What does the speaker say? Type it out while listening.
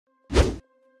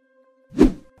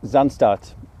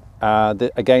Xanstart.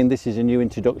 Again, this is a new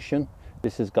introduction.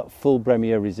 This has got full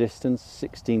Bremia resistance,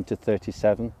 16 to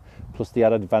 37, plus the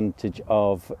added advantage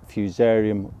of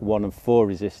Fusarium 1 and 4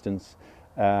 resistance,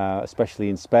 especially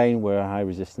in Spain, where high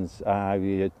resistance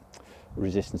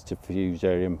to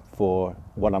Fusarium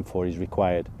 1 and 4 is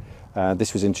required.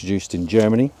 This was introduced in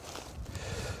Germany.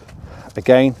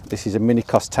 Again, this is a mini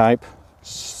cost type,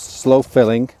 slow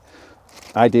filling,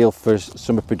 ideal for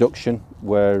summer production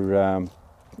where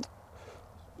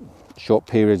short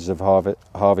periods of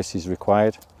harvest is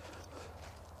required.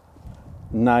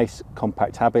 Nice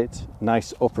compact habit,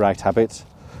 nice upright habit,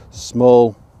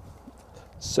 small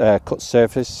cut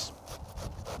surface.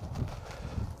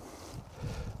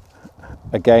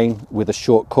 Again, with a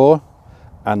short core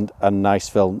and a nice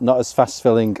fill. Not as fast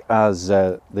filling as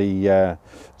the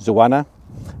Zaden,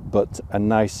 but a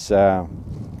nice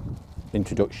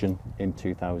introduction in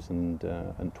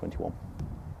 2021.